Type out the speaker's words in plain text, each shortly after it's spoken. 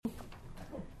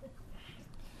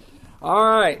All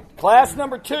right, class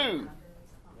number 2.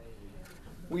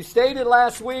 We stated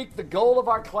last week the goal of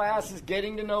our class is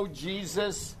getting to know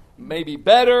Jesus, maybe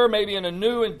better, maybe in a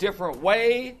new and different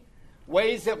way,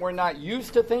 ways that we're not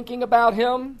used to thinking about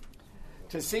him,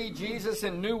 to see Jesus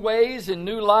in new ways, in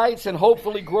new lights, and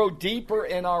hopefully grow deeper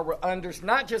in our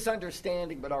not just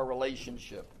understanding, but our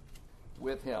relationship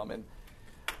with him. And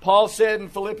Paul said in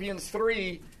Philippians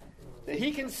 3 that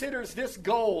he considers this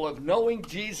goal of knowing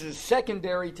Jesus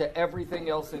secondary to everything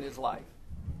else in his life.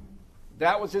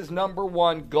 That was his number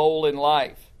one goal in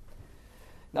life.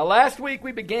 Now, last week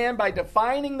we began by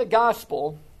defining the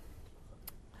gospel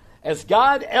as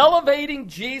God elevating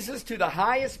Jesus to the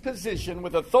highest position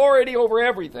with authority over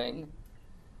everything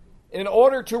in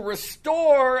order to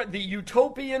restore the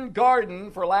utopian garden,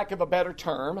 for lack of a better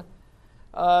term,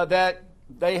 that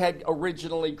they had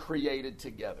originally created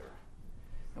together.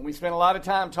 And we spent a lot of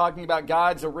time talking about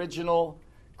God's original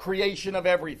creation of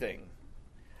everything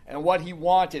and what he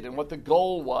wanted and what the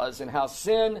goal was and how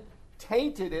sin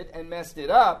tainted it and messed it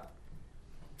up.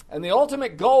 And the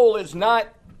ultimate goal is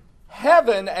not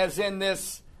heaven as in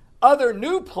this other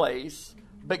new place,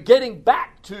 but getting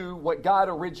back to what God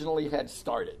originally had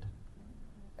started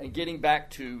and getting back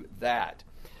to that.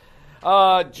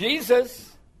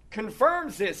 Jesus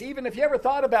confirms this. Even if you ever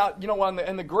thought about,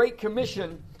 in the Great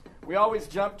Commission, we always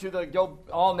jump to the go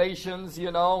all nations, we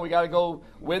got to go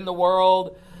win the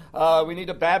world. We need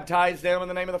to baptize them in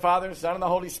the name of the Father, and Son, and the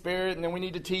Holy Spirit, and then we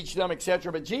need to teach them,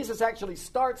 etc. But Jesus actually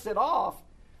starts it off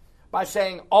by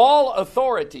saying, all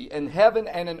authority in heaven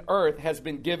and in earth has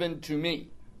been given to me.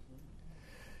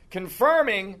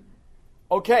 Confirming,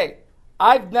 okay,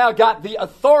 I've now got the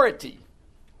authority.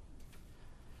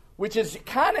 Which is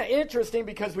kind of interesting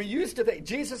because we used to think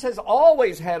Jesus has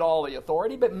always had all the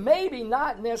authority, but maybe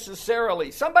not necessarily.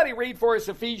 Somebody read for us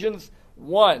Ephesians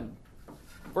 1,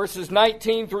 verses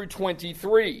 19 through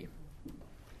 23.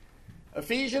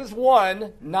 Ephesians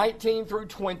 1, 19 through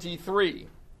 23.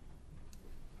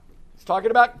 It's talking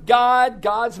about God,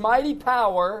 God's mighty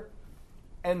power,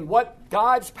 and what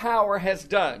God's power has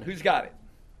done. Who's got it?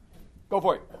 Go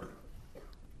for it.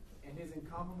 And his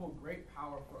incomparable great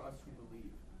power for us who believe.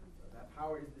 That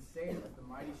power is the same as the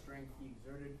mighty strength he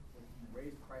exerted when he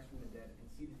raised Christ from the dead and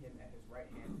seated him at his right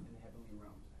hand in the heavenly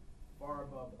realms, far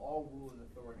above all rule and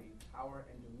authority, power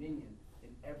and dominion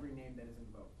in every name that is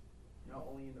invoked, not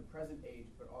only in the present age,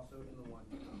 but also in the one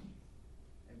to come.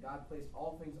 And God placed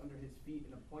all things under his feet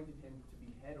and appointed him to be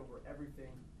head over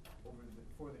everything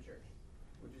for the church,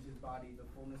 which is his body, the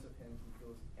fullness of him who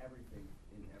fills everything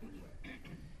in every way.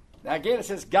 Now again, it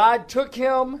says God took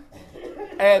him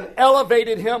and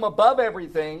elevated him above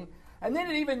everything. And then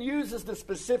it even uses the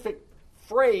specific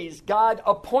phrase, God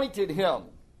appointed him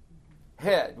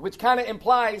head, which kind of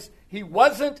implies he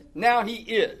wasn't, now he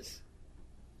is.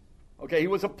 Okay, he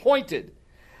was appointed.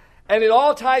 And it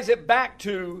all ties it back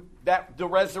to the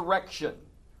resurrection,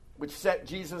 which set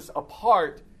Jesus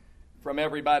apart from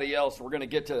everybody else. We're going to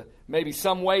get to maybe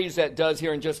some ways that does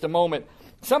here in just a moment.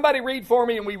 Somebody read for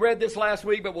me, and we read this last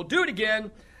week, but we'll do it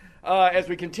again as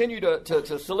we continue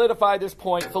to solidify this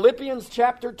point. Philippians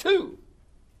chapter 2,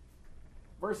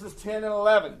 verses 10 and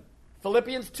 11.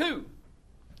 Philippians 2,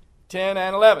 10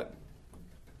 and 11.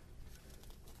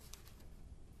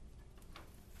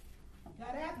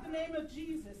 That at the name of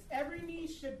Jesus, every knee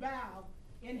should bow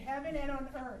in heaven and on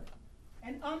earth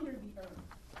and under the earth,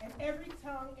 and every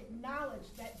tongue acknowledge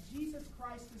that Jesus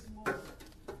Christ is Lord,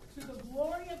 to the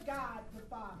glory of God the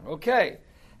Father. Okay.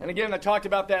 And again, I talked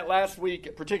about that last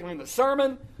week, particularly in the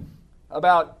sermon,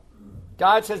 about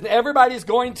God says everybody's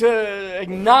going to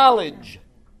acknowledge,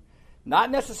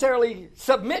 not necessarily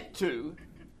submit to,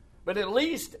 but at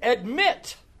least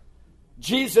admit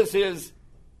Jesus is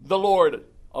the Lord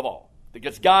of all,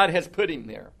 because God has put him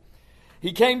there.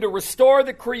 He came to restore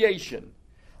the creation,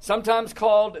 sometimes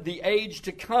called the age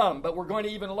to come, but we're going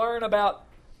to even learn about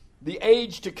the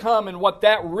age to come and what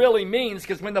that really means,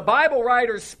 because when the Bible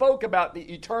writers spoke about the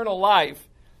eternal life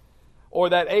or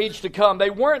that age to come,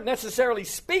 they weren't necessarily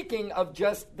speaking of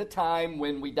just the time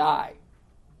when we die.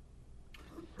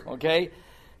 Okay?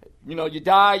 You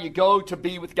die, you go to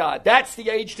be with God. That's the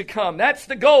age to come. That's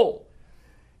the goal.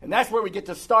 And that's where we get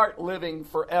to start living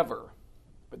forever.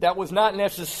 But that was not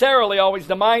necessarily always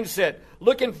the mindset.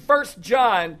 Look in 1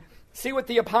 John, see what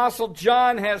the Apostle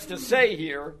John has to say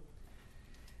here.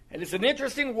 And it's an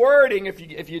interesting wording.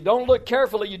 If you don't look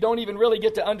carefully, you don't even really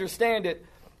get to understand it.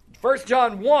 1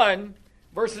 John 1,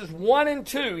 verses 1 and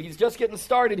 2. He's just getting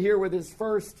started here with his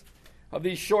first of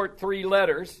these short 3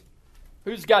 letters.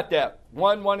 Who's got that?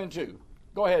 1, 1, and 2.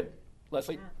 Go ahead,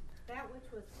 Leslie. That which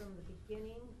was from the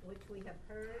beginning, which we have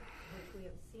heard, which we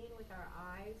have seen with our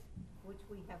eyes, which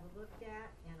we have looked at,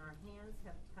 and our hands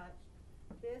have touched.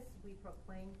 This we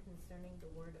proclaim concerning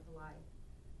the word of life.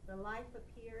 The life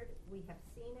appeared, we have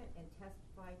seen it and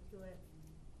testified to it,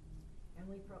 and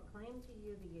we proclaim to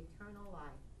you the eternal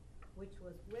life, which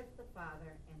was with the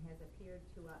Father and has appeared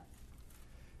to us.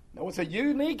 Now what's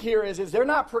unique here is they're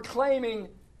not proclaiming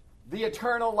the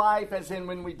eternal life as in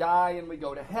when we die and we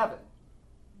go to heaven.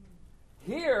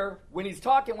 Here, when he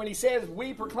says,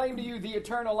 we proclaim to you the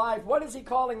eternal life, what is he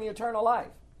calling the eternal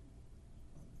life?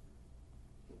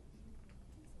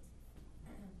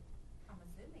 I'm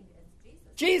assuming it's Jesus.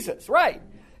 Jesus, right.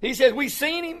 He says, we've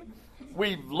seen him,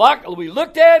 we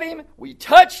looked at him, we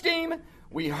touched him,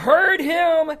 we heard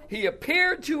him, he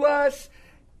appeared to us,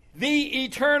 the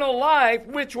eternal life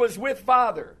which was with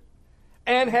Father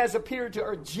and has appeared to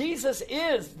earth. Jesus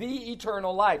is the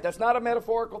eternal life. That's not a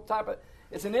metaphorical type of...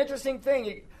 It's an interesting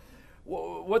thing.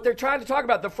 What they're trying to talk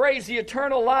about, the phrase, the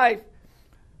eternal life,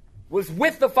 was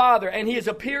with the Father, and he has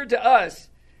appeared to us.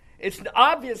 It's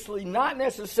obviously not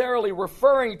necessarily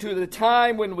referring to the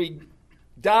time when we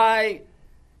die,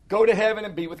 go to heaven,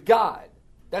 and be with God.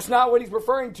 That's not what he's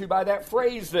referring to by that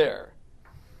phrase there.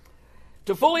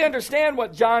 To fully understand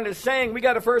what John is saying, we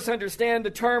got to first understand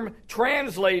the term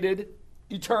translated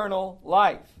eternal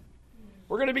life.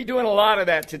 We're going to be doing a lot of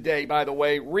that today, by the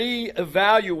way,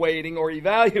 re-evaluating or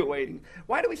evaluating.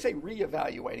 Why do we say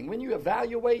re-evaluating? When you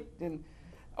evaluate, then,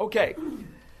 okay,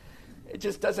 it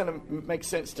just doesn't make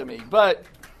sense to me. But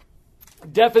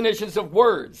definitions of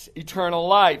words, eternal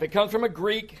life. It comes from a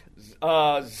Greek,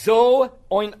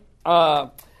 oinos.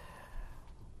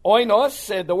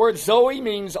 The word zoe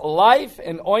means life,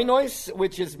 and oinos,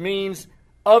 which means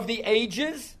of the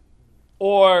ages,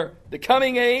 or the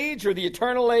coming age, or the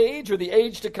eternal age, or the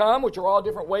age to come, which are all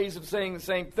different ways of saying the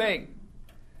same thing.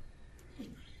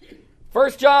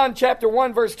 1 John chapter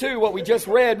 1, verse 2, what we just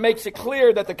read, makes it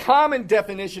clear that the common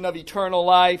definition of eternal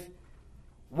life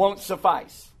won't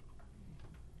suffice.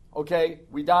 Okay,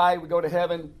 we die, we go to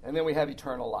heaven, and then we have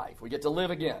eternal life. We get to live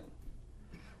again.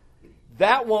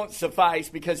 That won't suffice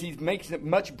because he makes it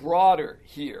much broader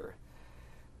here.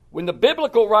 When the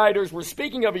biblical writers were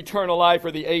speaking of eternal life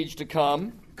or the age to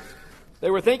come, they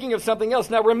were thinking of something else.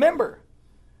 Now remember,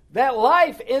 that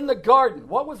life in the garden,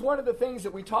 what was one of the things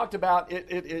that we talked about,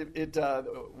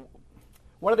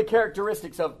 one of the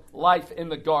characteristics of life in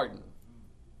the garden?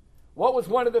 What was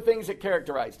one of the things that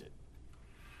characterized it?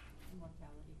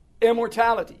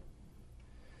 Immortality.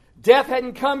 Death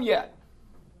hadn't come yet.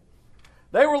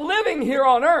 They were living here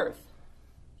on earth,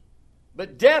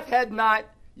 but death had not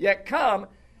yet come.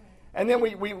 And then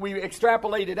we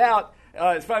extrapolated out.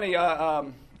 It's funny,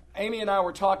 Amy and I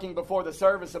were talking before the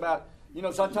service about,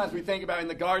 sometimes we think about in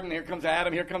the garden, here comes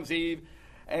Adam, here comes Eve,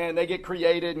 and they get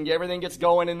created and everything gets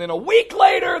going, and then a week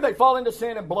later they fall into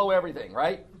sin and blow everything,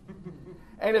 right?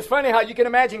 And it's funny how you can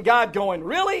imagine God going,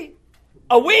 really?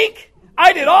 A week?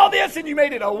 I did all this and you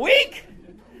made it a week?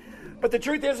 But the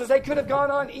truth is they could have gone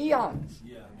on eons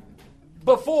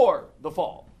before the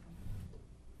fall.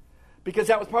 Because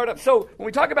that was part of... So when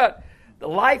we talk about the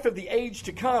life of the age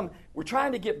to come, we're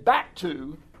trying to get back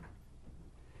to,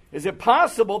 is it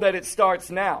possible that it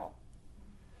starts now?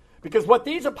 Because what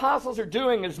these apostles are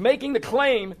doing is making the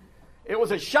claim, it was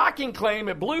a shocking claim,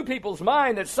 it blew people's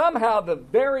mind that somehow the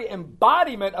very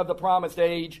embodiment of the promised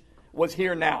age was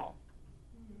here now.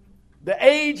 The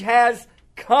age has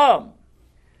come.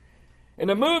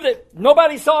 In a move that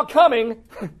nobody saw coming,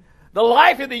 the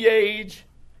life of the age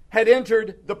had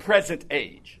entered the present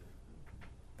age.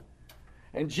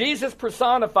 And Jesus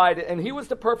personified it, and he was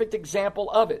the perfect example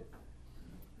of it.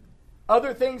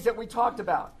 Other things that we talked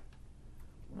about.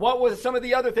 What was some of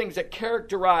the other things that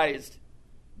characterized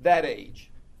that age?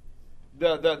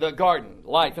 The garden,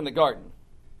 life in the garden.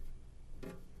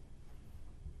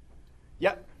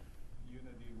 Yep.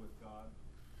 Unity with God.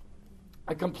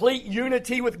 A complete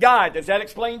unity with God. Does that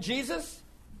explain Jesus?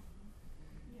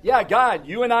 Yeah, God,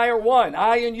 you and I are one.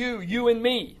 I and you and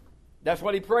me. That's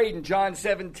what he prayed in John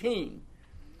 17.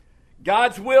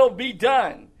 God's will be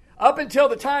done. Up until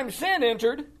the time sin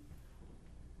entered,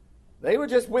 they were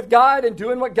just with God and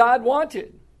doing what God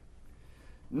wanted.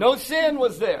 No sin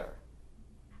was there.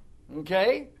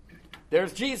 Okay?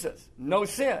 There's Jesus. No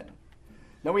sin.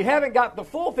 Now, we haven't got the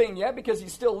full thing yet because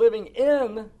he's still living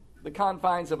in the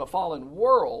confines of a fallen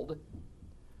world.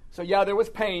 So, yeah, there was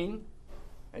pain.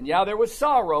 And yeah, there was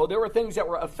sorrow. There were things that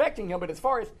were affecting him. But as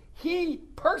far as he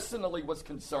personally was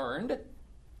concerned,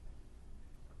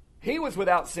 he was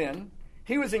without sin.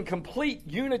 He was in complete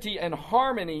unity and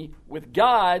harmony with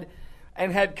God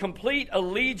and had complete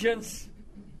allegiance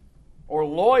or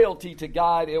loyalty to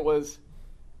God. It was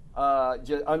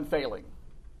unfailing.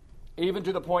 Even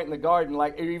to the point in the garden,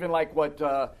 like what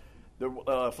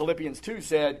the Philippians 2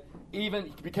 said, even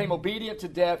he became obedient to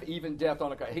death, even death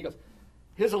on a cross. He goes,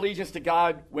 his allegiance to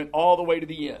God went all the way to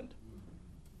the end,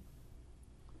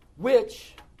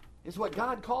 which is what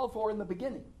God called for in the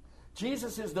beginning.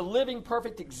 Jesus is the living,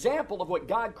 perfect example of what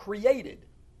God created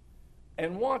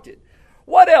and wanted.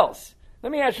 What else?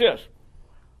 Let me ask you this.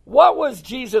 What was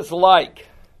Jesus like?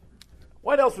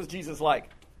 What else was Jesus like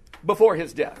before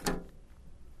his death?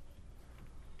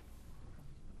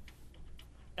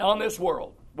 On this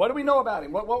world. What do we know about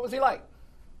him? What was he like?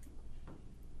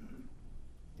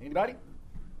 Anybody?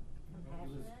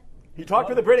 He talked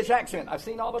with a British accent. I've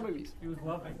seen all the movies. He was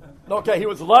loving. Okay, he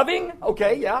was loving.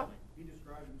 Okay, yeah. He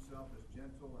described himself as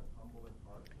gentle and humble in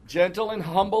heart. Gentle and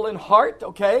humble in heart.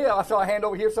 Okay, I saw a hand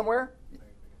over here somewhere.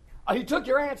 He took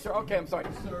your answer. Okay, I'm sorry.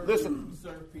 Listen.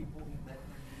 Serve people.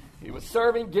 He was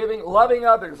serving, giving, loving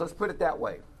others. Let's put it that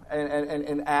way.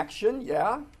 And action,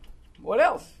 yeah. What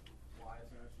else?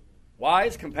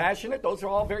 Wise, compassionate. Those are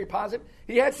all very positive.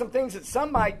 He had some things that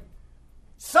some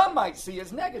might see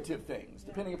as negative things,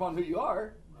 depending upon who you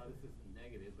are. Well, this isn't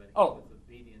negative, but Oh.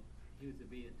 he was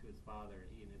obedient to his father.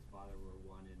 He and his father were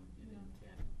one in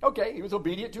intent. Okay, he was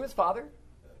obedient to his father.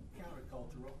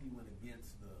 Countercultural. He went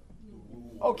against the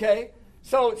rules. Okay,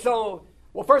 so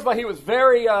well, first of all, he was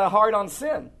very hard on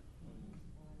sin.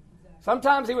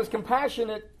 Sometimes he was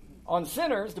compassionate on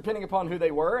sinners, depending upon who they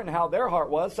were and how their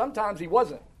heart was. Sometimes he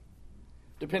wasn't,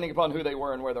 depending upon who they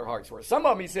were and where their hearts were. Some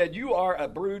of them he said, "You are a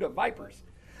brood of vipers,"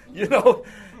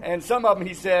 and some of them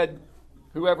he said,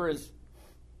 "Whoever is,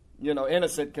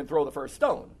 innocent can throw the first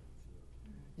stone."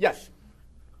 Yes.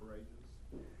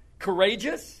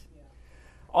 Courageous.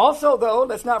 Also, though,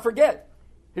 let's not forget,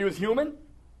 he was human.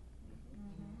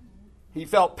 He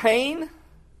felt pain.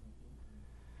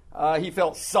 He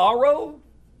felt sorrow.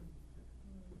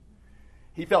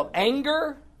 He felt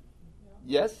anger.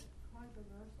 Yes.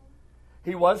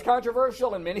 He was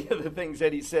controversial in many of the things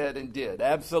that he said and did.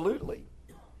 Absolutely.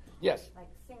 Yes. Like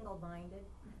single-minded.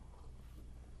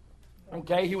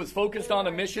 Okay, he was focused on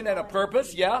a mission and a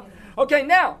purpose. Yeah. Okay,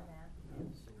 now,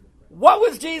 what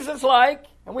was Jesus like?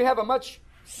 And we have a much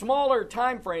smaller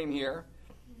time frame here.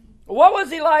 What was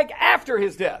he like after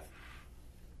his death?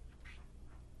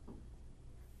 You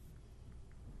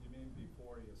mean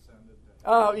before he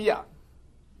ascended to Yeah.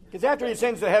 Because after he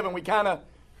ascends to heaven, we kind of...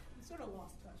 Sort of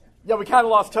lost touch. Yeah, we kind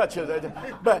of lost touch of it.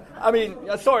 But, I mean,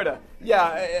 sort of.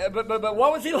 Yeah, but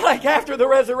what was he like after the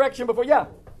resurrection before? Yeah.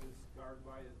 He was scarred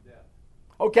by his death.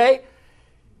 Okay.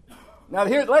 Now,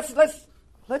 here, let's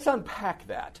unpack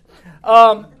that.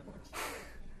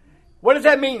 What does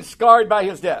that mean, scarred by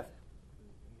his death?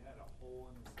 He had a hole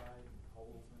in his side,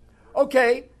 holes in his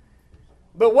Okay.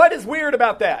 But what is weird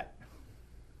about that?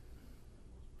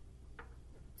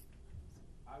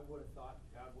 I would have thought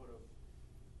God would have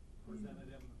presented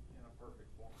him in a perfect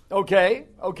form. Okay.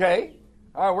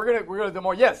 All right, we're gonna do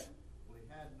more. Yes. Well, he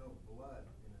had no blood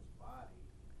in his body,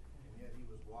 and yet he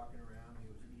was walking around, he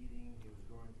was eating, he was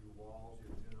going through walls, he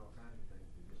was doing all kinds of things.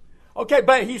 Okay,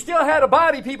 but he still had a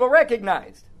body people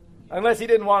recognized. Unless he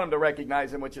didn't want them to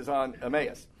recognize him, which is on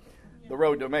Emmaus, the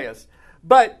road to Emmaus.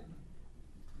 But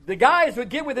the guys would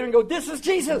get with him and go, "This is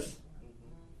Jesus.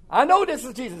 I know this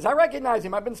is Jesus. I recognize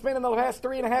him. I've been spending the last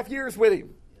 3.5 years with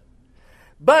him."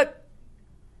 But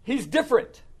he's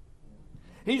different.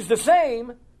 He's the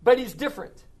same, but he's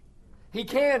different. He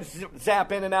can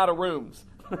zap in and out of rooms.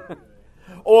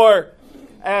 Or,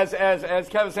 as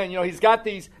Kevin was saying, he's got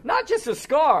these, not just a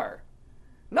scar.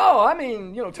 No, I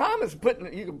mean, Thomas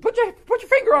you can put your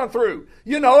finger on through.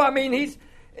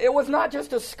 It was not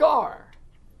just a scar.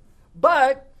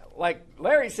 But, like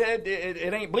Larry said,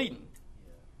 it ain't bleeding.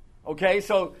 Okay,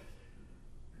 so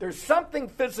there's something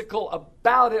physical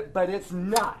about it, but it's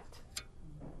not.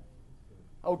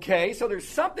 Okay, so there's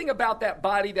something about that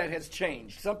body that has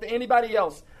changed. Anybody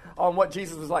else on what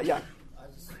Jesus was like? Yeah. I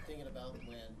was just thinking about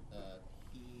when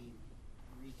he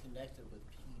reconnected with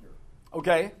Peter.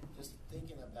 Okay. Just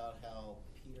thinking about how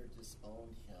Peter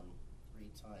disowned him 3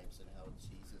 times and how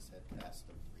Jesus had passed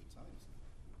him 3 times.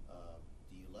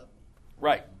 Do you love me?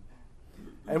 Right.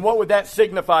 And what would that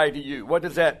signify to you? What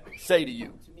does that say to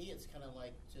you? To me, it's kind of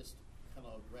like just kind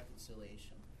of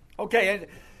reconciliation. Okay, and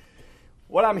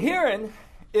what I'm hearing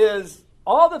is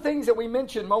all the things that we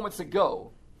mentioned moments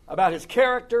ago about his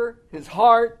character, his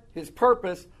heart, his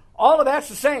purpose, all of that's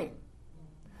the same.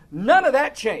 None of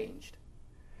that changed.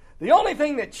 The only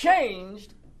thing that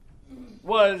changed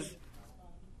was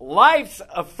life's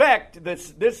effect,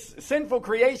 this sinful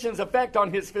creation's effect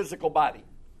on his physical body.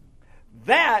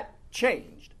 That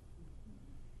changed.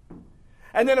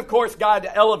 And then, of course, God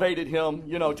elevated him,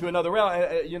 to another realm,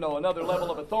 another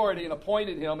level of authority and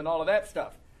appointed him and all of that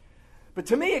stuff. But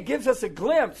to me, it gives us a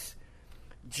glimpse.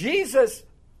 Jesus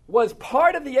was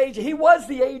part of the age. He was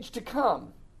the age to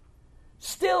come.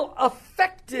 Still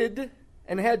affected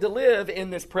and had to live in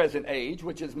this present age,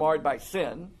 which is marred by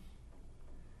sin.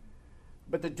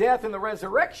 But the death and the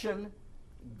resurrection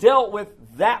dealt with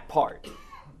that part.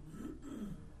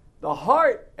 The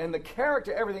heart and the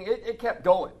character, everything, it kept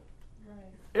going. Right.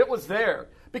 It was there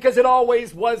because it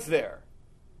always was there.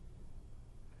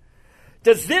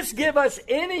 Does this give us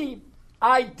any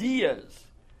ideas,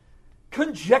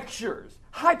 conjectures,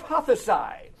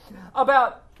 hypothesize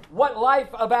about what life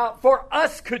for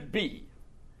us could be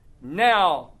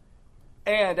now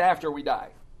and after we die?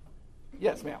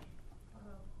 Yes, ma'am.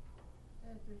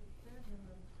 As it says in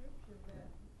the scripture that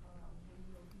we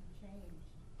will be changed.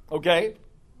 Okay. And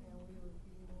we will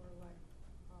be more like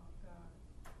God.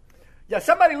 Yeah,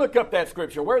 somebody look up that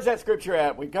scripture. Where's that scripture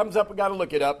at? When it comes up, we got to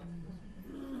look it up.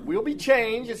 We'll be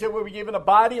changed. It said we'll be given a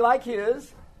body like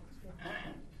his.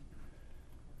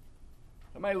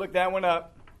 Somebody look that one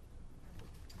up.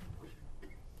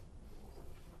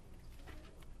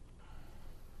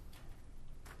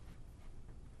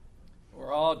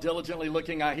 We're all diligently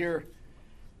looking. I hear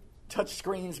touch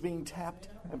screens being tapped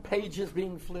and pages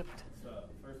being flipped. It's 1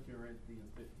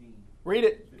 Corinthians 15. Read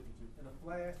it. 52. In a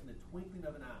flash, in the twinkling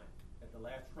of an eye, at the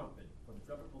last trumpet, for the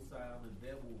trumpet will sound, and the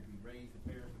dead will be raised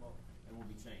imperishable and will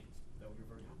be changed. Is that what you're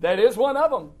referring to? That is one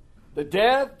of them. The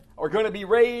dead are going to be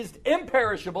raised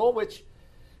imperishable, which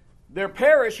they're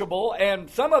perishable, and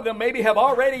some of them maybe have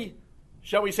already,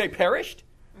 shall we say, perished,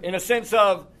 in a sense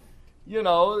of,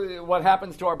 what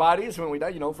happens to our bodies when we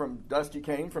die, from dust you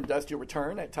came, from dust you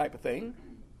return, that type of thing.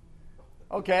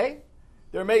 Okay.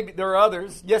 There are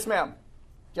others. Yes, ma'am.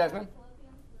 Jasmine?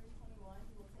 Philippians 3:21,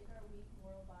 he will take our weak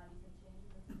mortal bodies and change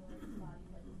them into glorious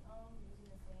bodies like his own, using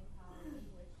the same power with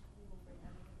which he will bring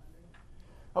everything under his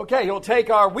feet. Okay, he'll take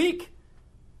our weak,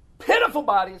 pitiful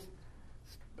bodies,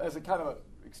 as a kind of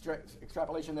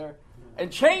extrapolation there,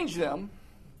 and change them.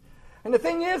 And the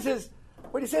thing is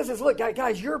what he says is, look,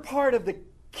 guys, you're part of the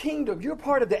kingdom. You're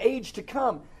part of the age to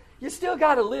come. You still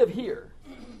got to live here.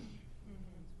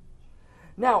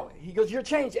 Now, he goes, you're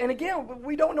changed. And again,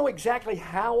 we don't know exactly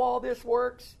how all this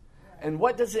works and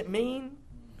what does it mean.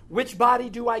 Which body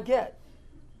do I get?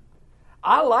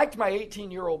 I liked my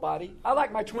 18-year-old body. I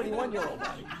like my 21-year-old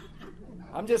body.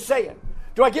 I'm just saying.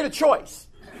 Do I get a choice?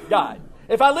 God.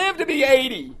 If I live to be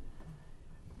 80,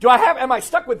 am I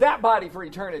stuck with that body for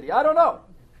eternity? I don't know.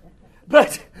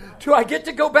 But do I get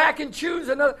to go back and choose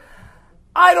another?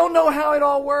 I don't know how it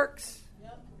all works.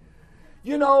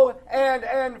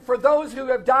 And for those who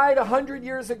have died 100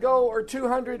 years ago or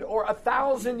 200 or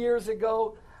 1,000 years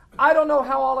ago, I don't know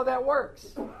how all of that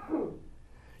works.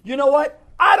 You know what?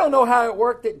 I don't know how it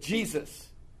worked that Jesus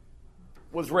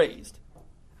was raised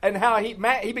and how he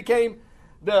became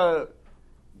the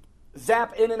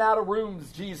zap in and out of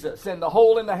rooms Jesus and the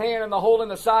hole in the hand and the hole in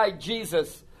the side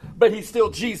Jesus, but he's still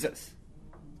Jesus.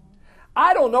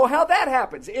 I don't know how that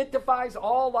happens. It defies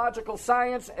all logical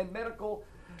science and medical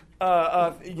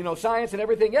science and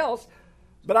everything else,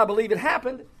 but I believe it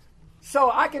happened.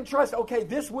 So I can trust, okay,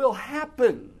 this will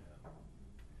happen.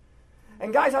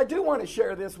 And guys, I do want to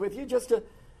share this with you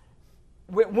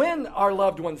when our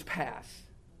loved ones pass.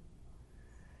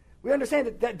 We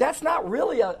understand that that's not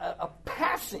really a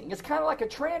passing. It's kind of like a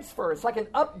transfer. It's like an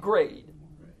upgrade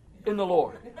in the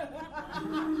Lord.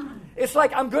 It's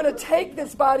like I'm going to take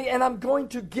this body and I'm going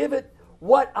to give it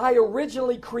what I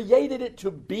originally created it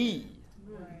to be.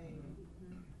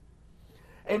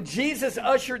 And Jesus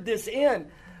ushered this in.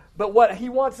 But what he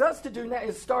wants us to do now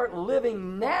is start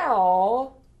living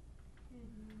now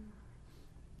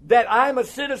that I'm a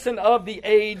citizen of the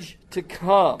age to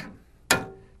come.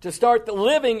 To start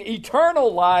living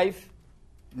eternal life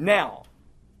now.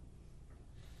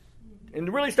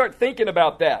 And really start thinking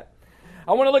about that.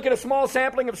 I want to look at a small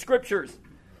sampling of scriptures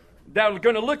that are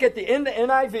going to look at in the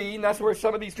NIV, and that's where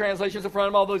some of these translations are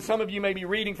from, although some of you may be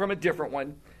reading from a different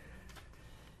one,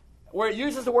 where it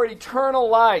uses the word eternal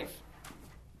life.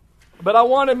 But I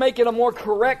want to make it a more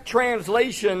correct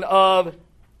translation of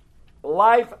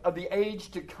life of the age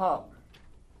to come.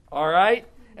 All right?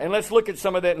 And let's look at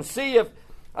some of that and see if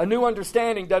a new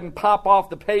understanding doesn't pop off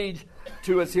the page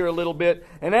to us here a little bit.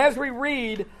 And as we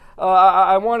read,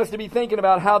 I want us to be thinking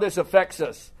about how this affects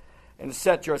us,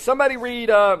 etc. Somebody read,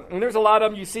 and there's a lot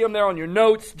of them. You see them there on your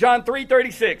notes. John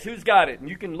 3:36. Who's got it? And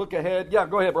you can look ahead. Yeah,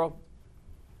 go ahead, bro.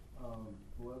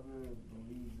 Whoever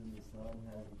believes in the Son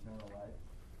has eternal life,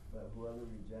 but whoever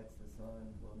rejects the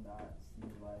Son will not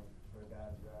see life, for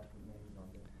God's wrath remains on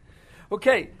them.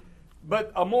 Okay,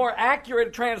 but a more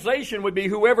accurate translation would be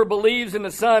whoever believes in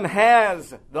the Son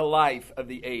has the life of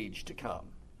the age to come.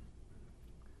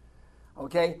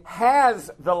 Okay, has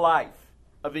the life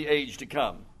of the age to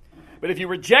come. But if you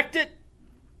reject it,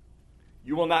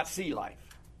 you will not see life.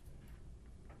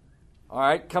 All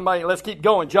right, come on, let's keep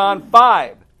going. John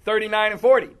 5, 39 and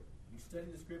 40. You study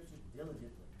the Scriptures diligently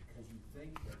because you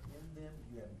think that in them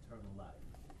you have eternal life.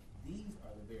 These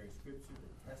are the very Scriptures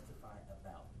that testify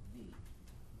about me.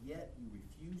 Yet you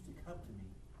refuse to come to me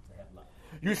to have life.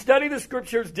 You study the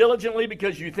Scriptures diligently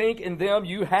because you think in them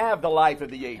you have the life of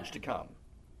the age to come.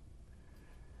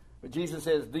 But Jesus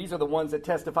says, these are the ones that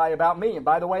testify about me. And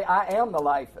by the way, I am the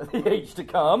life of the age to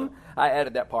come. I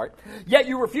added that part. Yet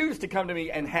you refuse to come to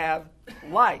me and have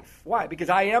life. Why? Because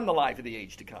I am the life of the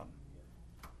age to come.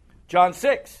 John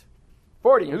 6,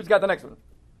 40. Who's got the next one?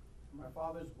 My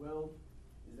Father's will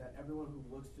is that everyone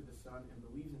who looks to the Son and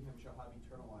believes in him shall have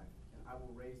eternal life, and I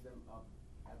will raise them up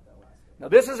at that last day. Now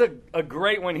this is a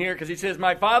great one here because he says,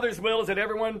 my Father's will is that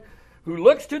everyone who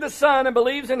looks to the Son and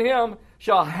believes in him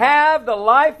shall have the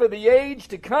life of the age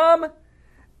to come,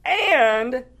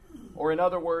 and, or in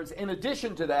other words, in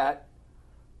addition to that,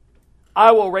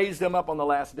 I will raise them up on the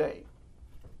last day.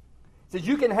 It says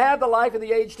you can have the life of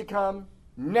the age to come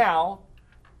now,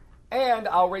 and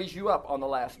I'll raise you up on the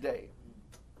last day.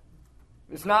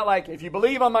 It's not like if you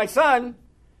believe on my Son,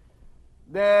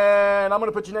 then I'm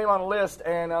going to put your name on a list,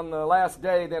 and on the last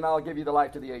day, then I'll give you the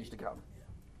life to the age to come.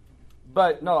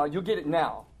 But no, you'll get it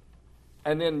now.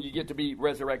 And then you get to be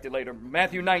resurrected later.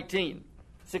 Matthew 19,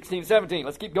 16, 17.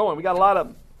 Let's keep going. We got a lot of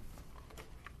them.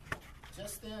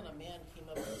 Just then a man came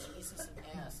up to Jesus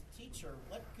and asked, Teacher,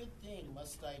 what good thing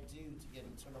must I do to get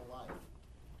eternal life?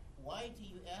 Why do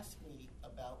you ask me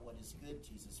about what is good?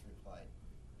 Jesus replied.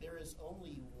 There is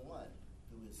only one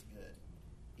who is good.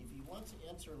 If you want to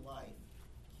enter life,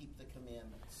 keep the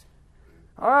commandments.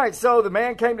 All right, so the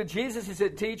man came to Jesus. He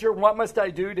said, Teacher, what must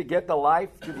I do to get the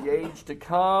life to the age to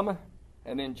come?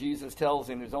 And then Jesus tells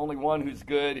him there's only one who's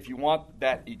good. If you want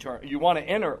that you want to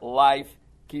enter life,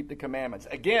 keep the commandments.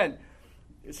 Again,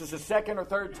 this is the second or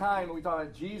third time we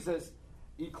thought Jesus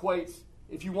equates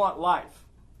if you want life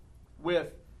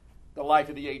with the life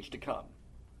of the age to come.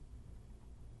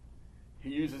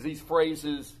 He uses these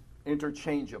phrases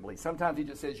interchangeably. Sometimes he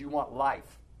just says you want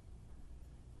life.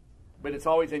 But it's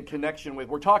always in connection with,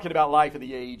 we're talking about life of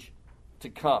the age to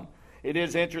come. It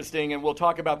is interesting, and we'll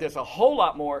talk about this a whole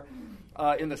lot more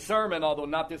in the sermon, although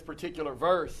not this particular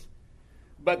verse.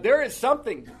 But there is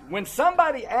something, when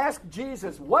somebody asks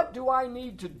Jesus, what do I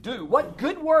need to do? What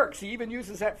good works? He even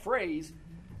uses that phrase.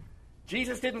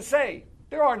 Jesus didn't say,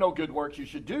 there are no good works you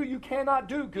should do. You cannot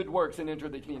do good works and enter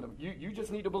the kingdom. You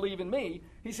just need to believe in me.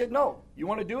 He said, no, you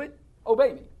want to do it?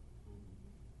 Obey me.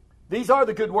 These are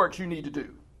the good works you need to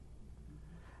do.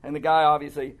 And the guy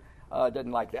obviously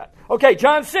doesn't like that. Okay,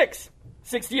 John 6,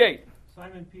 68.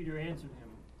 Simon Peter answered him,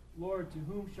 Lord, to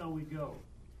whom shall we go?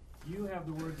 You have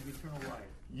the words of eternal life.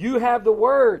 You have the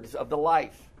words of the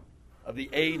life of the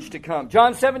age to come.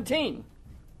 John 17.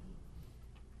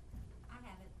 I have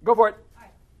it. Go for it. All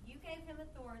right. You gave him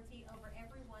authority over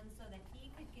everyone so that he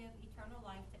could give eternal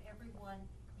life to everyone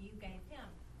you gave him.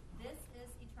 This is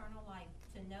eternal life,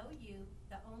 to know you,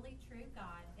 the only true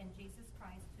God, and Jesus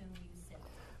Christ whom you sent.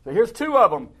 So here's two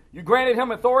of them. You granted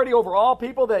him authority over all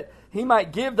people that he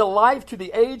might give the life to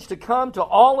the age to come to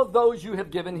all of those you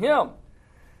have given him.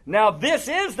 Now this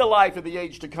is the life of the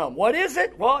age to come. What is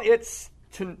it? Well, it's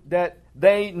that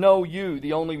they know you,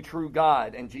 the only true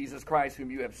God, and Jesus Christ whom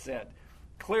you have sent.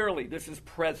 Clearly, this is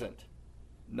present,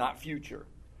 not future.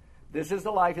 This is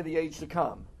the life of the age to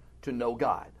come, to know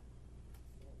God.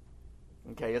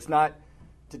 Okay, it's not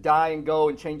to die and go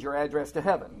and change your address to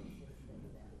heaven.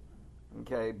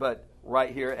 Okay, but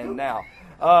right here and now.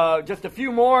 Just a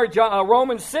few more.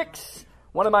 Romans 6,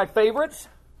 one of my favorites.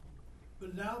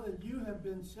 But now that you have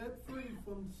been set free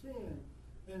from sin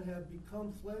and have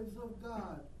become slaves of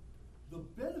God, the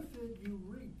benefit you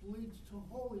reap leads to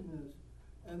holiness,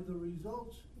 and the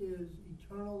result is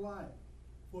eternal life.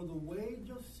 For the wage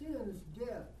of sin is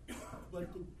death,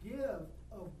 but the gift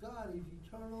of God is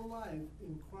eternal life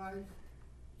in Christ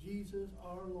Jesus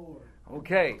our Lord.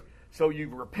 Okay, so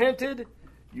you've repented,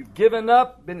 you've given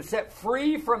up, been set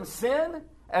free from sin,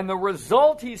 and the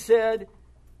result, he said,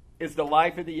 is the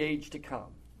life of the age to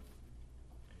come.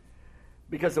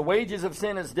 Because the wages of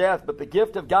sin is death, but the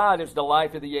gift of God is the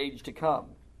life of the age to come,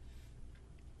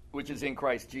 which is in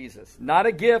Christ Jesus. Not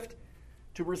a gift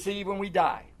to receive when we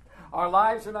die. Our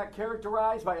lives are not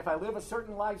characterized by if I live a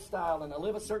certain lifestyle and I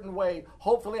live a certain way,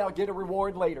 hopefully I'll get a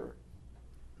reward later.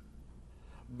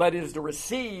 But it is to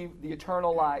receive the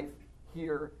eternal life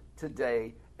here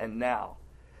today, and now.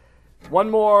 One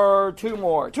more, two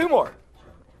more.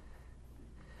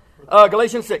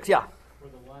 Galatians 6, yeah. For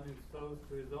the one who sows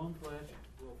to his own flesh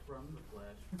will from the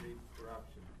flesh reap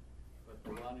corruption, but the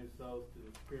one who sows to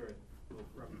the Spirit will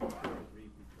from the Spirit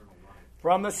reap eternal life.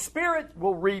 From the Spirit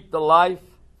will reap the life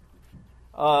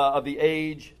of the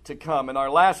age to come. And our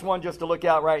last one, just to look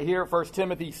out right here, 1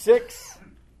 Timothy 6.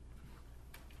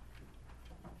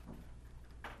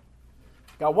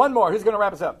 Got one more. Who's going to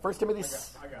wrap us up? 1 Timothy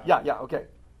 6. I got it. Yeah, okay.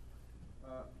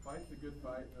 Fight the good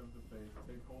fight of the faith.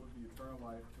 Take hold of the eternal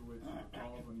life to which you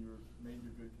called when you made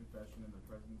your good confession in the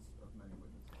presence of many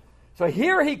witnesses. So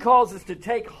here he calls us to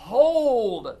take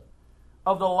hold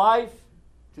of the life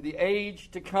to the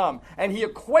age to come. And he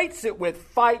equates it with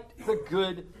fight the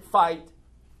good fight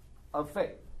of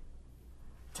faith.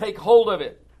 Take hold of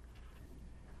it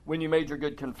when you made your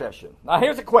good confession. Now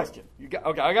here's a question.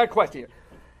 I got a question here.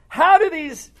 How do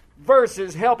these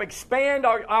verses help expand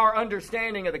our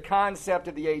understanding of the concept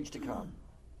of the age to come?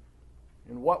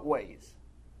 In what ways?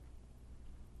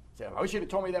 So, I wish you'd have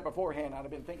told me that beforehand. I'd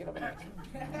have been thinking of an answer.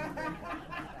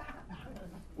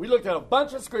 We looked at a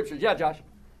bunch of scriptures. Yeah, Josh?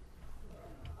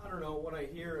 I don't know. When I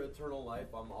hear eternal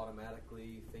life, I'm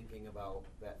automatically thinking about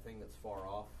that thing that's far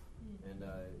off. And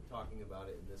talking about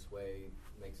it in this way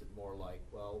makes it more like,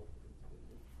 well,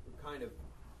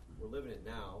 we're living it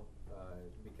now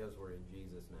because we're in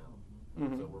Jesus now.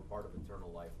 Mm-hmm. So we're part of eternal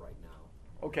life right now.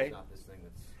 Okay. It's not this thing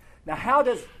that's... Now, how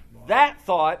does that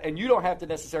thought, and you don't have to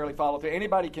necessarily follow through,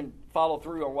 anybody can follow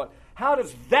through on what, how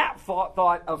does that thought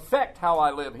affect how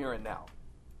I live here and now?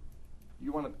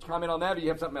 You want to comment on that, or do you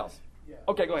have something else? Yeah.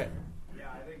 Okay, go ahead. Yeah,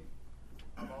 I think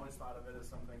I've always thought of it as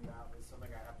something that is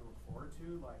something I have to look forward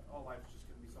to, like, oh, life's just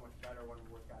going to be so much better when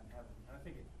we're with God in heaven. And I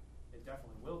think it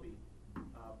definitely will be.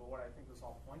 But what I think this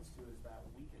all points to is that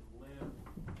we can live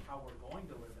how we're going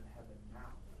to live in heaven now.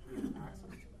 We have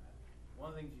access to that. One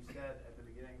of the things you said at the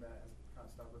beginning that has kind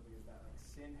of stuck with me is that like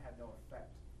sin had no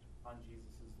effect on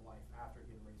Jesus' life after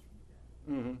he had raised from the dead.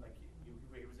 Mm-hmm. Like he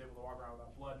was able to walk around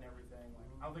without blood and everything. Like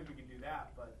I don't think we can do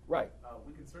that, but right.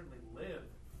 We can certainly live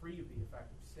free of the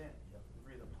effect of sin,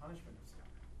 free of the punishment of sin.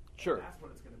 Sure. And that's what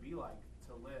it's going to be like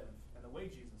to live, and the way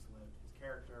Jesus lived, his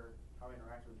character, how he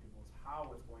interacted with people, is how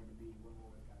it's going to be when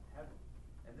we're with God in heaven.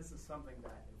 And this is something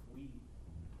that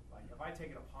if I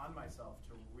take it upon myself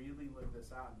to really live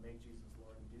this out and make Jesus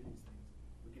Lord and do these things,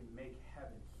 we can make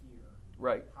heaven here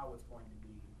right. how it's going to be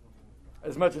when we're with God.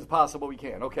 As much as possible we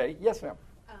can. Okay. Yes, ma'am.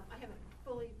 I haven't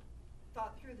fully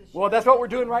thought through this. Well, that's what we're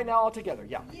doing right now all together.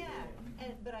 Yeah. Yeah,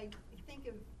 but I think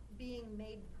of being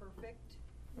made perfect,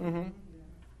 mm-hmm.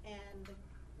 and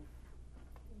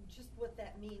just what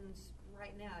that means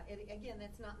right now. Again,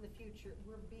 that's not in the future.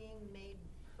 We're being made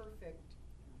perfect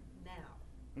now.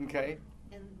 Okay.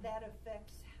 And that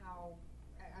affects how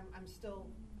I'm still.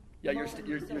 Yeah, you're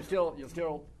still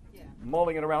yeah.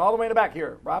 mulling it around all the way in the back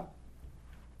here, Rob.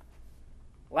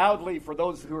 Loudly for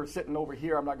those who are sitting over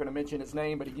here. I'm not going to mention his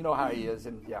name, but you know how he is,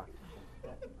 and yeah.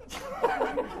 The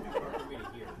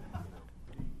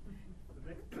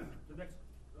next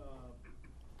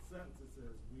sentence it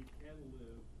says we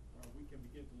can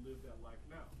begin to live that life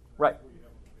now. Right. That's what you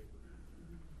have on the paper.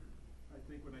 I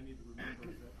think what I need to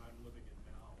remember is that I'm living it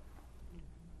now,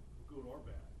 good or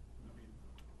bad. I mean,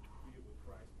 be it with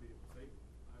Christ, be it with Satan.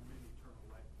 I'm in eternal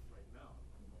life right now.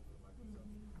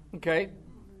 Okay.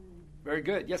 Very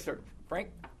good. Yes, sir. Frank?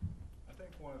 I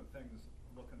think one of the things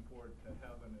looking forward to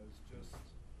heaven is just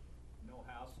no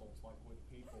hassles like with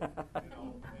people, you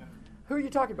know. And who are you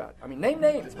talking about? I mean, name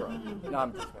names, bro. No,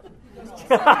 I'm just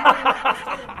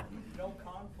no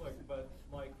conflict, but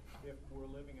like if we're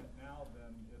living it now,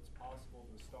 then it's possible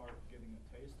to start getting a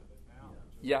taste of it now.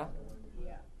 Yeah.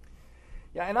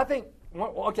 Yeah, and I think,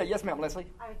 okay, yes, ma'am, Leslie?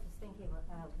 I was just thinking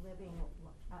of living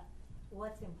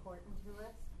what's important to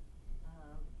us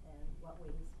and what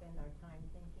we spend our time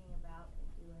thinking about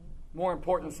and doing. More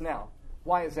importance now.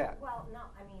 Why is that? Well, no,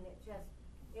 I mean,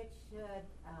 it should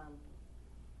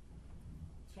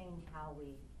change how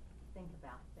we think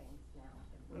about things now.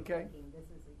 If we're okay. Thinking this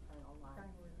is eternal life.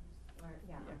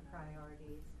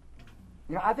 Priorities.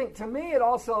 Yeah, I think to me it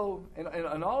also,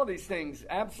 and all of these things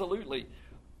absolutely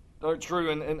are true,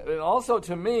 and also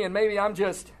to me, and maybe I'm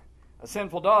just a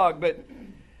sinful dog, but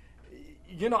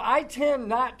you know, I tend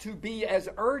not to be as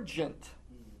urgent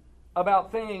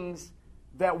about things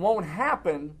that won't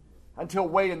happen until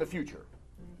way in the future.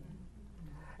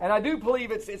 And I do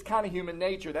believe it's kind of human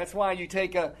nature. That's why you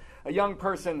take a young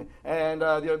person and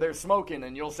they're smoking,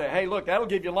 and you'll say, hey, look, that'll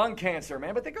give you lung cancer,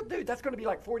 man. But they go, dude, that's going to be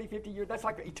like 40, 50 years. That's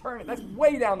like eternity. That's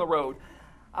way down the road.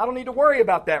 I don't need to worry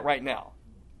about that right now.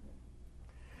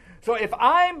 So if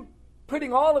I'm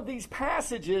putting all of these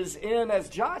passages in, as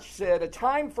Josh said, a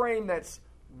time frame that's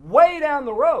way down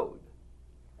the road,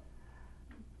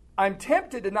 I'm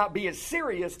tempted to not be as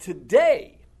serious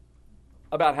today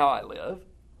about how I live,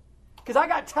 because I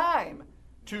got time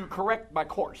to correct my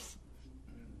course,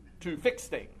 to fix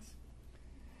things.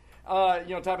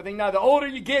 Type of thing. Now, the older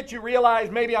you get, you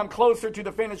realize maybe I'm closer to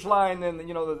the finish line than,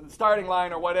 the starting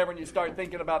line or whatever, and you start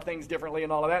thinking about things differently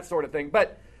and all of that sort of thing.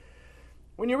 But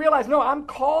when you realize, no, I'm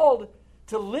called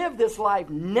to live this life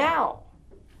now.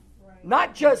 Right.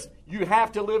 Not just you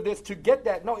have to live this to get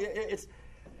that. No, it's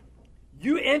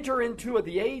you enter into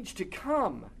the age to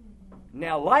come.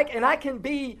 Now, and I can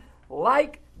be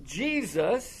like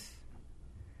Jesus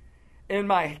in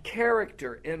my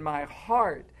character, in my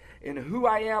heart, in who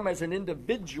I am as an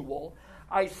individual.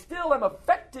 I still am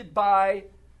affected by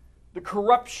the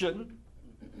corruption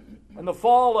and the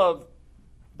fall of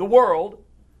the world,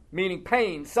 meaning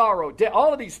pain, sorrow, death,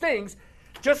 all of these things,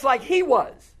 just like he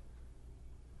was.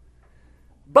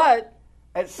 But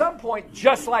at some point,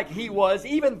 just like he was,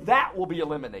 even that will be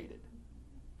eliminated.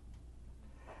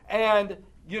 And,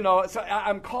 so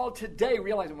I'm called today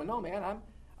realizing, well, no, man,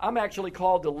 I'm actually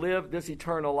called to live this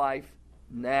eternal life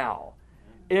now,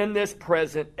 in this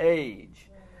present age.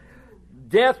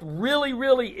 Death really,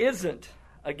 really isn't,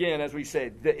 again, as we say,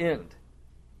 the end.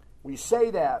 We say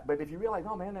that, but if you realize,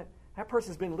 oh, man, that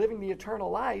person's been living the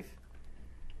eternal life,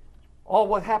 all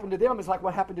what happened to them is like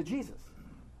what happened to Jesus.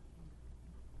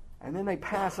 And then they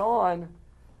pass on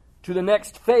to the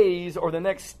next phase or the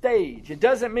next stage. It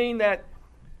doesn't mean that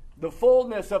the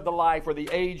fullness of the life or the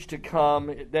age to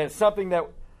come, that's something that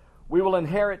we will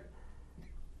inherit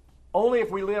only if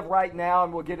we live right now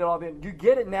and we'll get it all then. You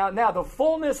get it now. Now, the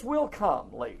fullness will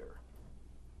come later.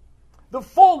 The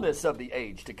fullness of the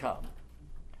age to come.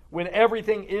 When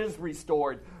everything is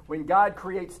restored. When God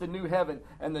creates the new heaven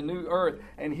and the new earth.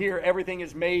 And here everything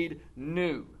is made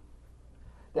new.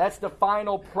 That's the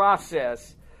final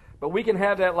process. But we can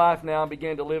have that life now and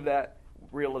begin to live that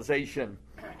realization.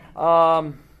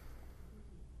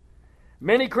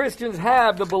 Many Christians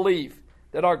have the belief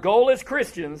that our goal as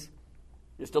Christians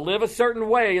is to live a certain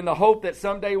way in the hope that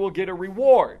someday we'll get a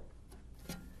reward.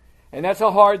 And that's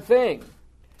a hard thing.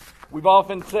 We've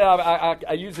often said,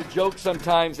 I use a joke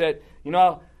sometimes that,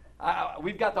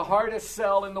 we've got the hardest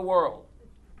sell in the world.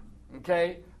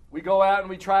 Okay? We go out and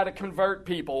we try to convert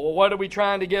people. Well, what are we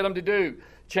trying to get them to do?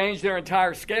 Change their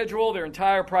entire schedule, their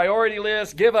entire priority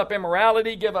list, give up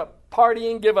immorality, give up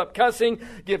partying, give up cussing,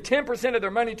 give 10% of their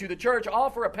money to the church, all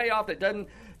for a payoff that doesn't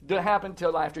happen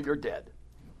till after you're dead.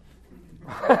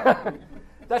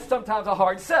 That's sometimes a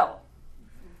hard sell.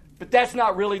 But that's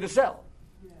not really the sell.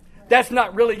 That's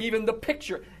not really even the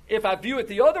picture. If I view it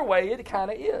the other way, it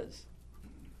kind of is.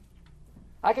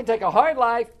 I can take a hard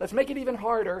life, let's make it even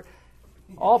harder,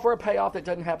 all for a payoff that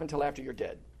doesn't happen till after you're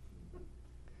dead.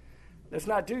 Let's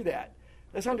not do that.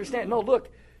 Let's understand. No, look,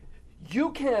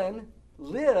 you can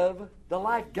live the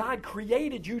life God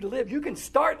created you to live. You can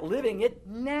start living it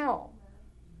now.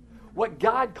 What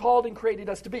God called and created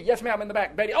us to be. Yes, ma'am, in the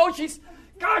back. Betty. Oh, she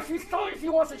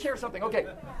wants to share something. Okay.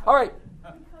 All right.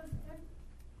 Because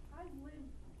I've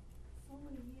lived so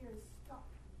many years stuck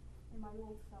in my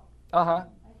old self. Uh-huh. I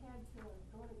had to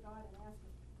go to God and ask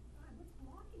him, God, what's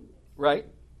blocking this? Right.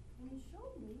 And he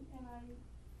showed me, and I went,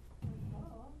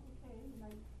 oh, okay, and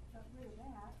I got rid of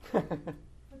that.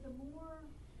 But the more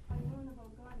I learn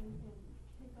about God and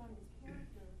take on his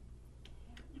character, the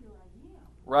happier I am.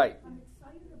 Right. I'm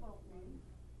excited about things.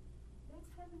 That's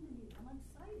heaven to me. I'm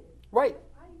excited. Right.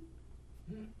 I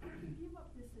give up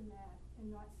this and that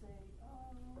and not say,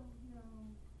 oh,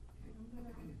 I'm going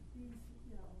to be,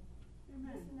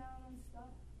 missing out on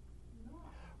stuff. No.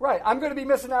 Right. I'm going to be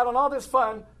missing out on all this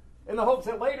fun in the hopes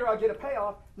that later I'll get a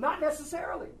payoff. Not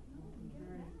necessarily. No, you get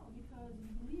it now because you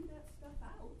leave that stuff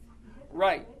out. You get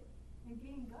Right. it, and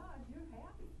gain God, you're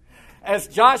happy. As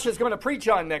Josh is going to preach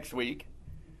on next week.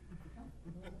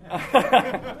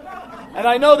 And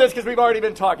I know this because we've already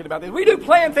been talking about this. We do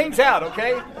plan things out,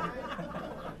 okay?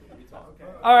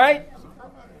 All right?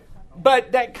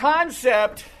 But that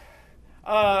concept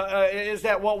is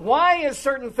that, well, why is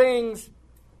certain things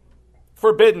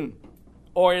forbidden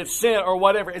or it's sin or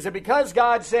whatever? Is it because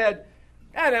God said,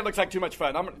 that looks like too much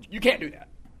fun. You can't do that.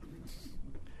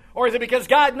 Or is it because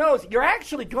God knows you're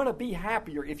actually going to be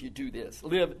happier if you do this,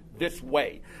 live this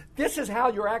way? This is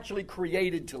how you're actually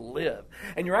created to live.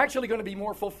 And you're actually going to be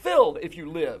more fulfilled if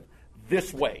you live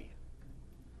this way.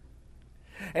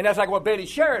 And that's like what Betty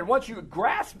shared. Once you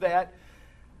grasp that,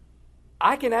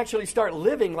 I can actually start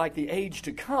living like the age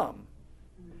to come.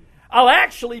 I'll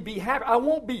actually be happy. I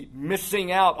won't be missing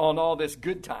out on all this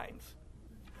good times.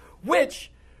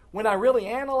 Which when I really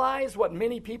analyze what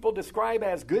many people describe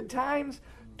as good times,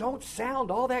 don't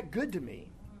sound all that good to me.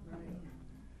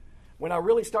 When I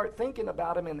really start thinking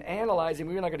about them and analyzing,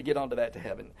 we're not going to get onto that to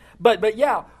heaven. But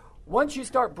yeah, once you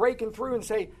start breaking through and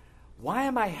say, why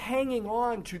am I hanging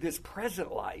on to this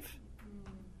present life?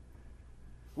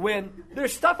 When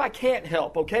there's stuff I can't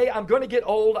help, okay? I'm going to get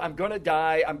old, I'm going to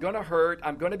die, I'm going to hurt,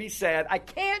 I'm going to be sad. I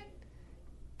can't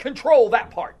control that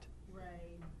part.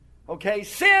 Okay?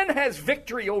 Sin has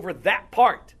victory over that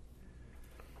part.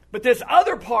 But this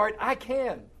other part, I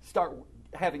can start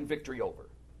having victory over.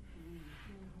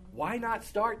 Why not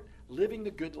start living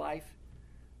the good life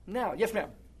now? Yes, ma'am.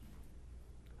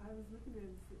 I was looking at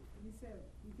it. You said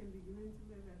we can begin to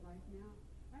live that life now.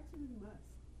 Actually, we must.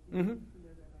 Mm-hmm.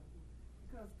 Live that life now.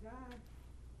 Because God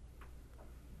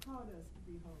called us to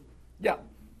be holy. Yeah.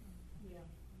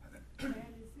 And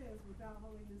it says, without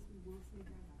holiness, we won't see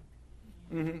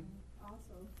God. Mm-hmm.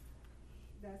 Also,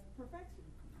 that's perfection.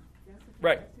 That's the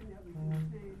Right. perfection that we can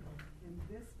attain in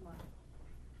this life.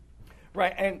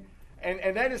 Right,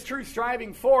 and that is true,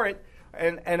 striving for it.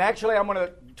 And actually, I'm going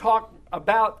to talk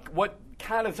about what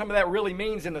kind of some of that really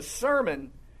means in the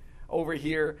sermon over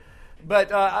here.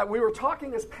 But we were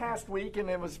talking this past week, and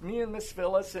it was me and Miss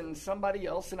Phyllis and somebody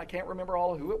else, and I can't remember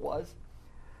all who it was.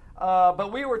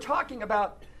 But we were talking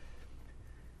about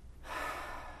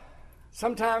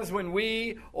sometimes when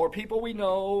we or people we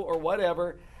know or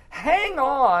whatever hang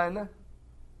on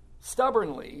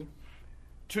stubbornly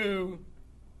to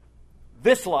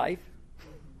this life,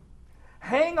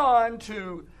 hang on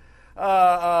to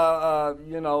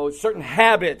certain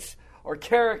habits or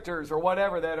characters or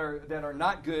whatever that are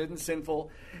not good and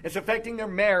sinful. It's affecting their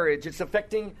marriage. It's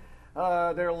affecting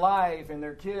their life and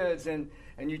their kids, and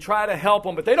you try to help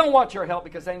them, but they don't want your help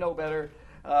because they know better.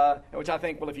 Which I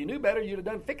think, well, if you knew better, you'd have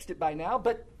done fixed it by now.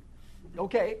 But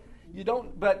okay, you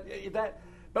don't. But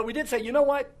we did say, you know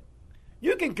what?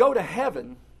 You can go to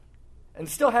heaven and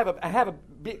still have a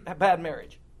bad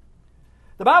marriage.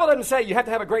 The Bible doesn't say you have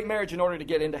to have a great marriage in order to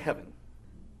get into heaven.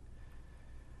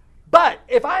 But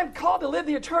if I'm called to live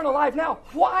the eternal life now,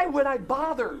 why would I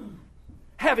bother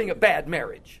having a bad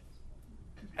marriage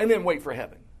and then wait for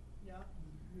heaven?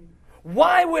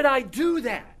 Why would I do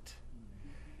that?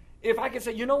 If I could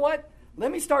say, you know what?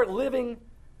 Let me start living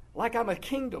like I'm a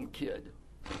kingdom kid.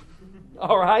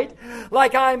 All right?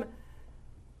 Like I'm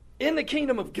in the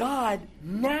kingdom of God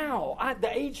now.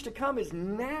 The age to come is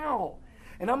now.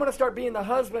 And I'm going to start being the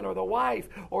husband or the wife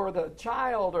or the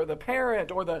child or the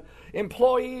parent or the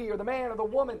employee or the man or the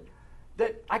woman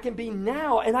that I can be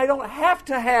now. And I don't have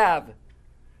to have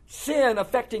sin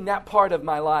affecting that part of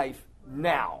my life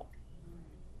now.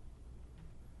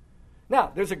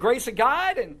 Now, there's a grace of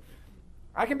God, and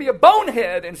I can be a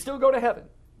bonehead and still go to heaven.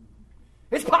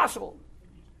 It's possible.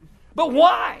 But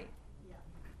why?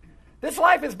 This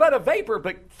life is but a vapor,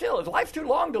 but still, life's too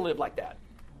long to live like that.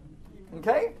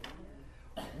 Okay?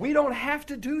 We don't have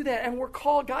to do that, and we're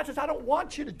called. God says, I don't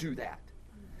want you to do that.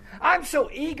 I'm so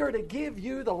eager to give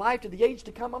you the life to the age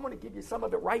to come. I'm going to give you some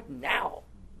of it right now.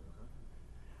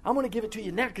 I'm going to give it to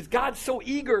you now because God's so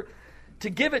eager to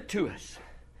give it to us.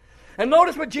 And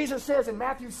notice what Jesus says in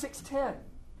Matthew 6:10.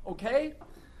 Okay?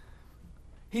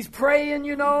 He's praying,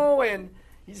 and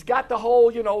he's got the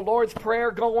whole, Lord's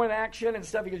Prayer going action and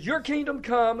stuff. He goes, your kingdom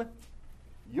come,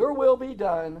 your will be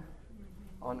done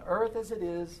on earth as it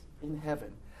is in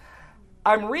heaven.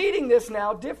 I'm reading this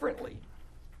now differently.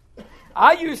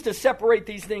 I used to separate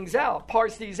these things out,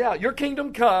 parse these out. Your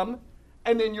kingdom come,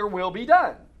 and then your will be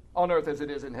done on earth as it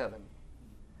is in heaven.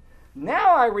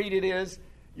 Now I read it as,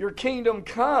 your kingdom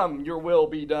come, your will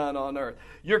be done on earth.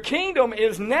 Your kingdom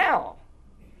is now.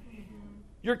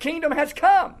 Your kingdom has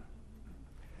come.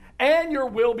 And your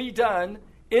will be done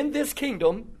in this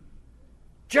kingdom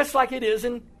just like it is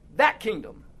in that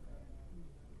kingdom.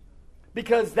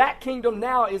 Because that kingdom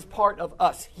now is part of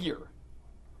us here.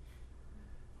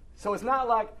 So it's not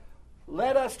like,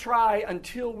 let us try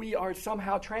until we are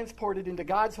somehow transported into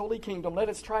God's holy kingdom. Let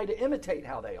us try to imitate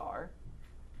how they are.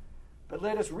 But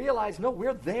let us realize, no,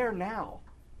 we're there now.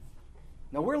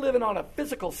 Now, we're living on a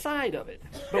physical side of it.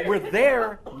 But we're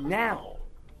there now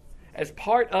as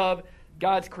part of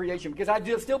God's creation. Because I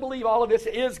still believe all of this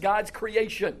is God's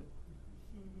creation.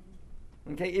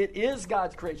 Okay, it is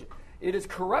God's creation. It is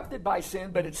corrupted by sin,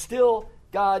 but it's still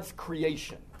God's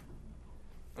creation.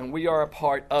 And we are a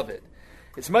part of it.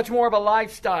 It's much more of a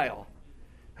lifestyle.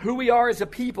 Who we are as a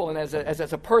people and as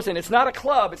a person. It's not a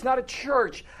club. It's not a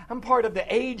church. I'm part of the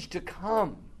age to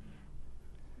come.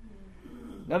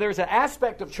 Now, there's an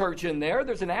aspect of church in there.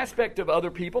 There's an aspect of other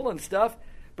people and stuff.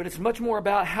 But it's much more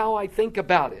about how I think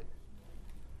about it.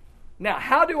 Now,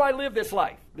 how do I live this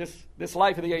life, this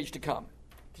life of the age to come?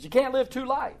 Because you can't live two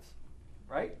lives,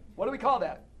 right? What do we call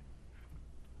that?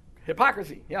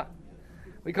 Hypocrisy, yeah.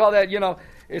 We call that, you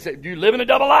live in a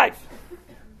double life.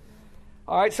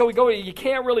 All right, so you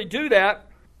can't really do that.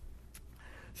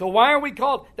 So why are we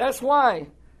called? That's why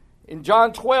in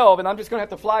John 12, and I'm just going to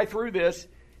have to fly through this,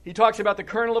 he talks about the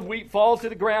kernel of wheat falls to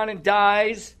the ground and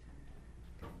dies.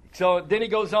 So then he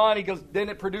goes on, then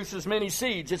it produces many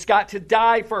seeds. It's got to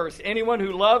die first. Anyone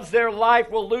who loves their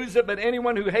life will lose it, but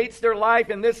anyone who hates their life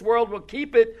in this world will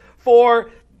keep it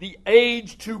for the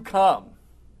age to come.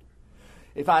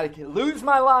 If I lose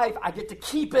my life, I get to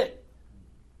keep it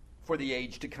for the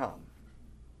age to come.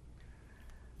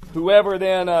 Whoever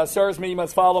then serves me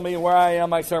must follow me, and where I am,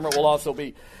 my servant will also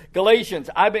be. Galatians,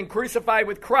 I've been crucified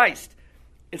with Christ.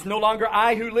 It's no longer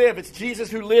I who live, it's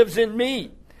Jesus who lives in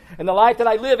me. And the life that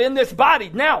I live in this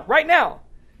body, now, right now,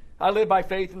 I live by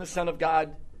faith in the Son of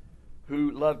God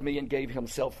who loved me and gave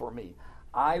himself for me.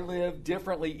 I live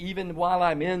differently even while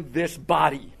I'm in this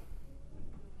body.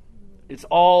 It's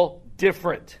all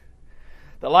different.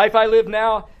 The life I live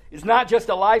now is not just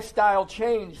a lifestyle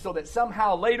change so that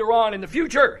somehow later on in the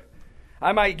future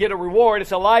I might get a reward.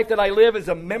 It's a life that I live as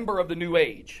a member of the new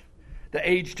age, the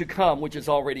age to come, which is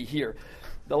already here.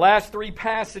 The last three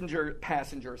passages,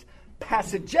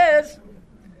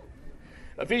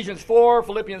 Ephesians 4,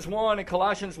 Philippians 1, and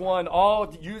Colossians 1,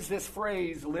 all use this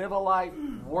phrase, live a life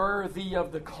worthy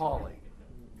of the calling.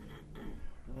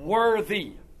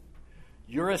 Worthy.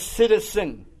 You're a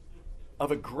citizen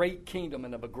of a great kingdom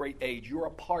and of a great age. You're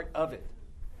a part of it.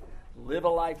 Live a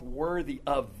life worthy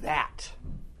of that.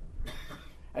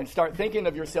 And start thinking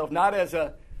of yourself not as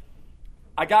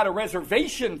I got a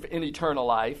reservation in eternal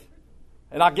life,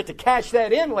 and I'll get to cash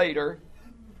that in later.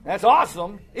 That's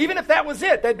awesome. Even if that was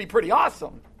it, that'd be pretty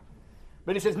awesome.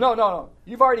 But he says, no.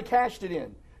 You've already cashed it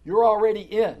in. You're already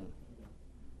in.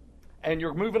 And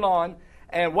you're moving on.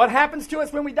 And what happens to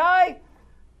us when we die?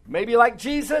 Maybe like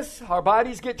Jesus, our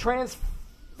bodies get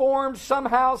transformed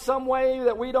somehow, some way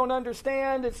that we don't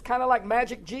understand. It's kind of like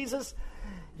magic Jesus.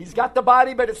 He's got the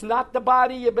body, but it's not the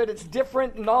body, but it's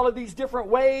different in all of these different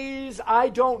ways. I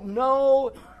don't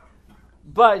know.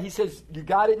 But he says, you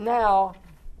got it now.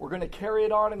 We're going to carry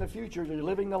it on in the future. You're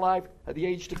living the life of the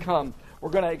age to come. We're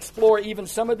going to explore even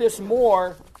some of this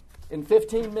more in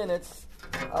 15 minutes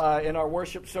in our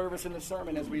worship service and the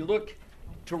sermon as we look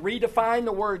to redefine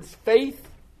the words faith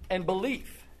and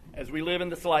belief as we live in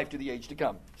this life to the age to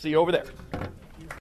come. See you over there.